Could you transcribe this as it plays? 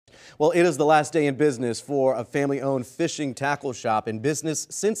Well, it is the last day in business for a family-owned fishing tackle shop in business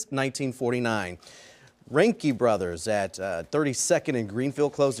since 1949. Reinke Brothers at 32nd and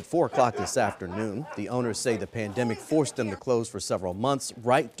Greenfield closed at 4 o'clock this afternoon. The owners say the pandemic forced them to close for several months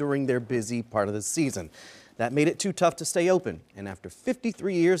right during their busy part of the season. That made it too tough to stay open. And after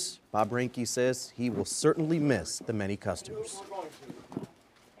 53 years, Bob Reinke says he will certainly miss the many customers.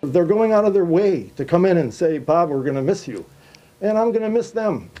 They're going out of their way to come in and say, Bob, we're going to miss you. And I'm going to miss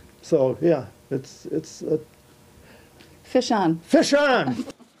them. So, yeah, it's fish on. Fish on!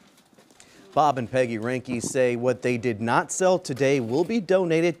 Bob and Peggy Reinke say what they did not sell today will be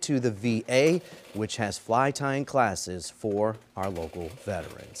donated to the VA, which has fly tying classes for our local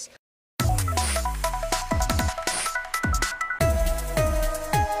veterans.